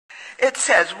it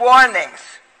says,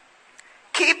 warnings.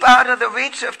 Keep out of the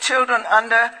reach of children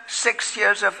under 6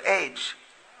 years of age.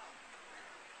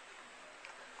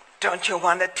 Don't you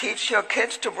want to teach your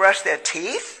kids to brush their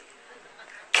teeth?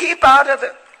 Keep out of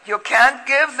the... You can't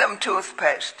give them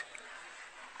toothpaste.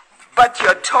 But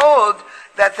you're told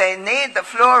that they need the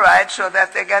fluoride so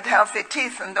that they get healthy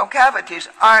teeth and no cavities,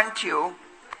 aren't you?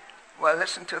 Well,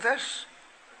 listen to this.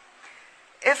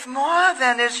 If more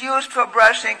than is used for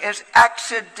brushing is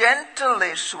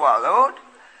accidentally swallowed,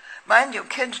 mind you,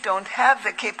 kids don't have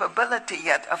the capability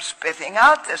yet of spitting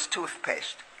out this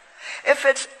toothpaste. If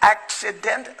it's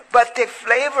accidental, but they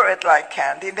flavor it like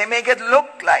candy, they make it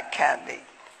look like candy.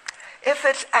 If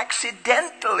it's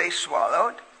accidentally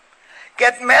swallowed,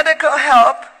 get medical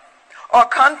help or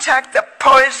contact the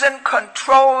Poison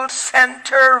Control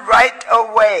Center right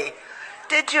away.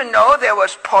 Did you know there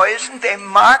was poison? They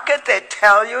mark it, they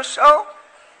tell you so.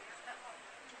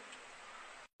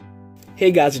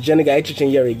 Hey guys, it's Jenny Guy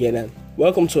here again, and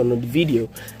welcome to another video.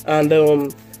 And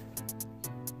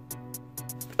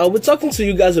I'll be talking to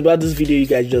you guys about this video you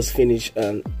guys just finished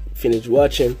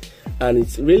watching, and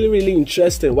it's really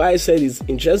interesting. Why I said it's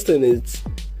interesting is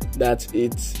that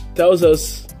it tells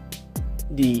us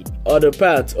the other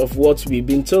part of what we've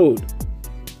been told,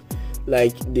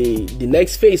 like the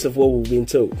next phase of what we've been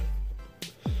told.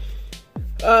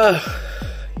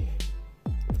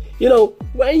 You know,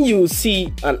 when you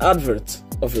see an advert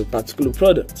of a particular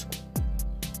product,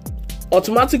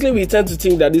 automatically we tend to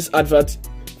think that this advert,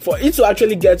 for it to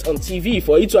actually get on TV,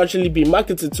 for it to actually be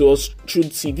marketed to us through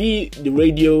TV, the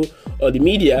radio, or the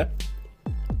media,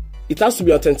 it has to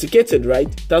be authenticated, right?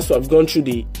 That's to have gone through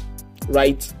the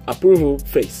right approval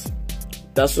phase.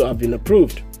 That's to have been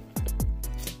approved.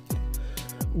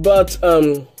 But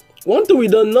one thing we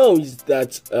don't know is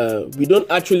that we don't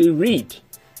actually read.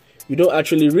 We don't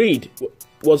actually read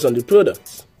what's on the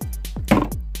products.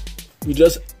 We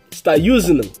just start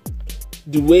using them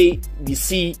the way we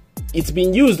see it's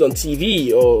being used on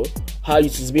TV, or how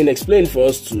it is being explained for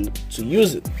us to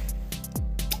use it.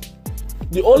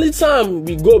 The only time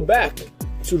we go back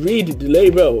to read the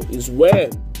label is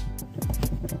when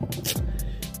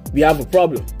we have a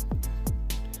problem.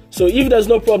 So if there's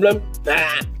no problem,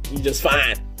 you're just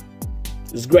fine.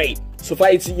 It's great. So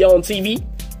far it's here on TV,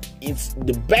 it's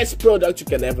the best product you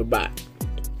can ever buy.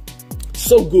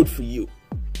 So good for you.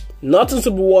 Nothing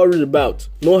to be worried about.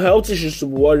 No health issues to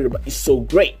be worried about. It's so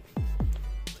great.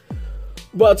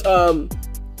 But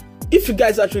if you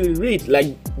guys actually read,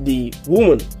 like the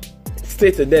woman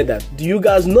stated there, that do you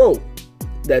guys know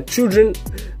that children,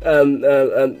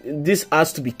 this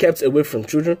has to be kept away from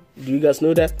children? Do you guys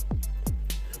know that?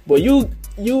 But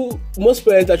most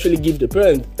parents actually give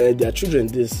their children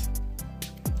this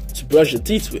to brush their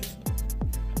teeth with,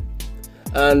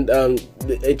 and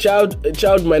a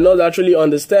child might not actually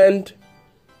understand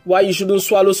why you shouldn't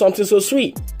swallow something so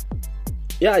sweet.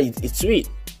 Yeah, it's sweet.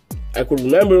 I could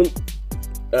remember,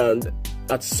 and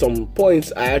at some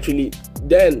points,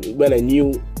 then when I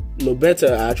knew no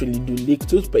better, I actually do lick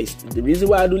toothpaste. The reason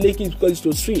why I do lick is because it's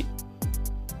so sweet.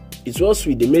 It was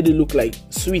sweet. They made it look like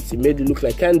sweet. It made it look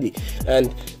like candy.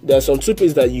 And there are some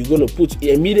toothpaste that you're gonna put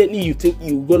immediately.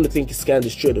 You're gonna think it's candy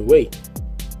straight away.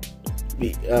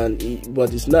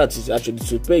 But it's not. It's actually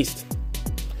toothpaste.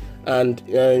 And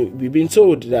we've been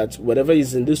told that whatever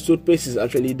is in this toothpaste is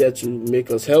actually there to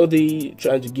make us healthy,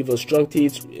 trying to give us strong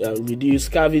teeth, reduce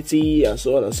cavity, and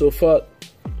so on and so forth.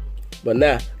 But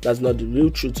that's not the real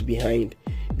truth behind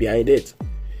it.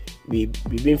 We've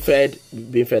been fed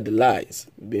the lies.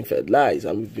 We've been fed lies,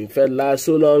 and we've been fed lies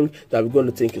so long that we're going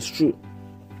to think it's true.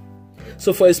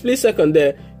 So for a split second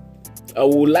there, I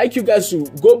would like you guys to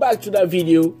go back to that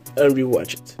video and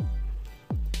rewatch it.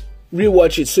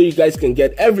 Rewatch it so you guys can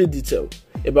get every detail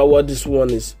about what this one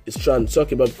is trying to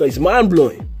talk about, because it's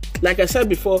mind-blowing. Like I said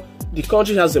before, the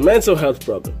country has a mental health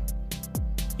problem.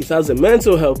 It has a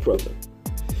mental health problem,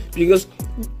 because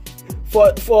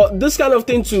for this kind of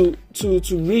thing to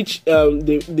reach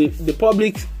the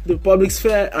public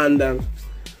sphere, and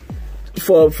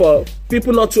for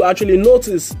people not to actually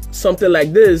notice something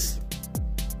like this,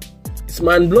 it's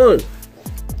mind-blowing.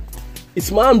 It's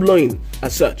mind-blowing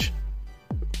as such.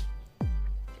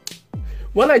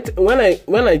 When I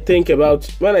think about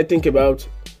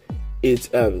it,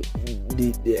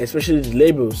 especially the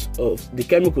labels of the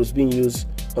chemicals being used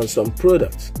on some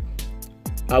products,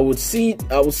 I would see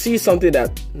something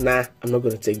that, I'm not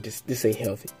gonna take this. This ain't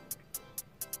healthy.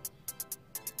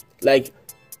 Like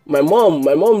my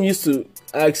mom used to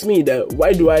ask me that,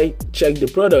 why do I check the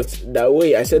product that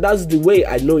way? I said, that's the way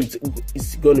I know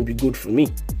it's gonna be good for me.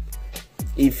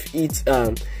 If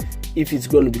if it's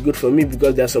going to be good for me,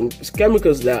 because there are some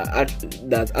chemicals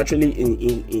that actually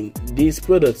in these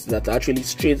products that are actually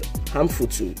straight harmful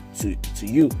to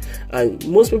you, and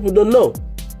most people don't know.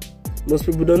 Most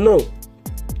people don't know.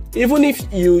 Even if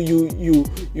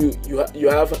you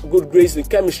have good grades in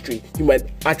chemistry, you might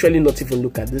actually not even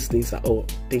look at these things at all,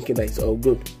 thinking that it's all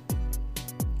good.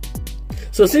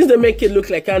 So since they make it look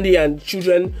like candy and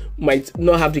children might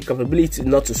not have the capability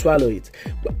not to swallow it,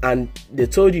 and they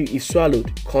told you if swallowed,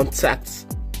 contact.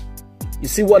 You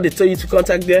see what they told you to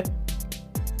contact there?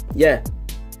 Yeah,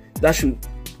 that should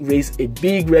raise a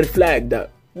big red flag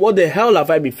that what the hell have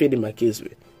I been feeding my kids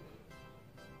with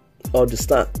all this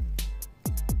time?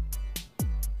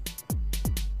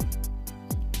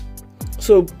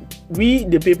 So we,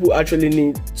 the people, actually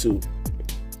need to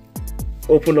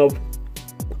open up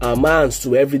our minds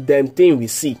to every damn thing we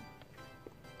see,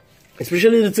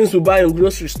 especially the things we buy in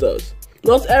grocery stores.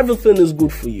 Not everything is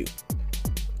good for you.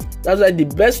 That's why the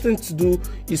best thing to do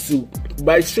is to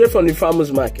buy straight from the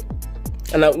farmer's market.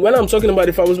 And when I'm talking about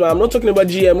the farmer's market, I'm not talking about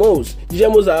GMOs.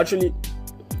 GMOs are actually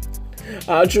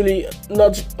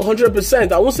not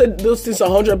 100%. I won't say those things are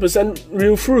 100%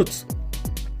 real fruits.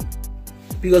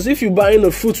 Because if you're buying a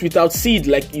fruit without seed,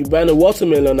 like you buying a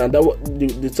watermelon, and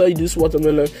they tell you this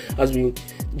watermelon has been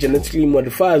genetically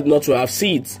modified not to have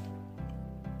seeds,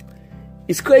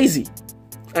 it's crazy.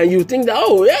 And you think that,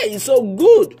 oh yeah, it's so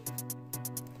good.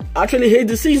 I actually hate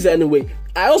the seeds anyway.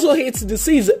 I also hate the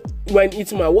seeds when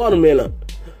eating my watermelon.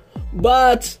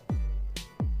 But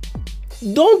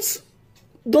don't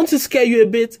it scare you a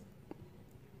bit?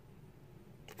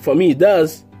 For me, it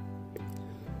does.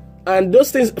 And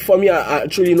those things for me are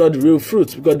actually not the real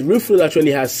fruit, because the real fruit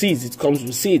actually has seeds. It comes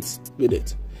with seeds with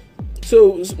it.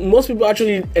 So most people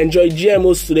actually enjoy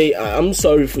GMOs today. I'm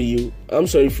sorry for you. I'm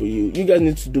sorry for you. You guys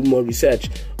need to do more research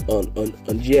on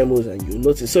GMOs, and you'll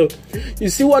notice. So you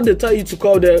see what they tell you to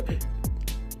call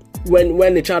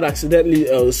when a child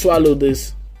accidentally swallow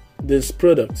this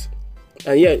product.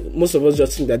 And yeah, most of us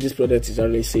just think that this product is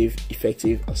already safe,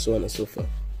 effective, and so on and so forth.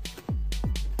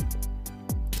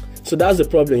 So that's the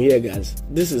problem here, guys.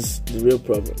 This is the real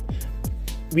problem.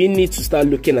 We need to start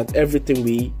looking at everything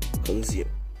we consume.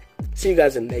 See you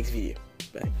guys in the next video.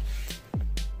 Bye.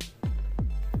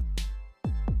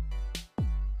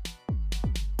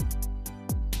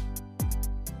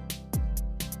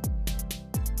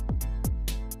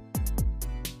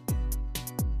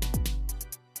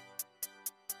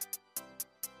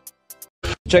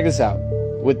 Check this out.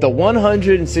 With the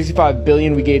 165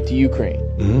 billion we gave to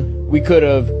Ukraine, we could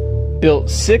have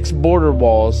built 6 border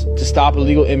walls to stop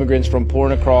illegal immigrants from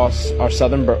pouring across our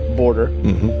southern border.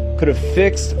 Could have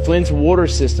fixed Flint's water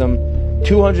system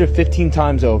 215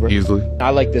 times over. Easily.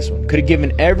 I like this one. Could have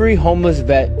given every homeless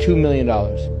vet $2 million.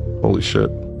 Holy shit.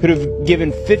 Could have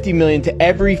given $50 million to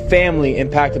every family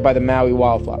impacted by the Maui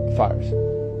wildfires.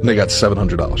 And they got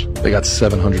 $700. They got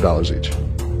 $700 each.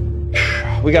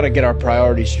 We got to get our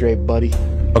priorities straight, buddy.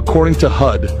 According to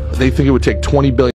HUD, they think it would take $20 billion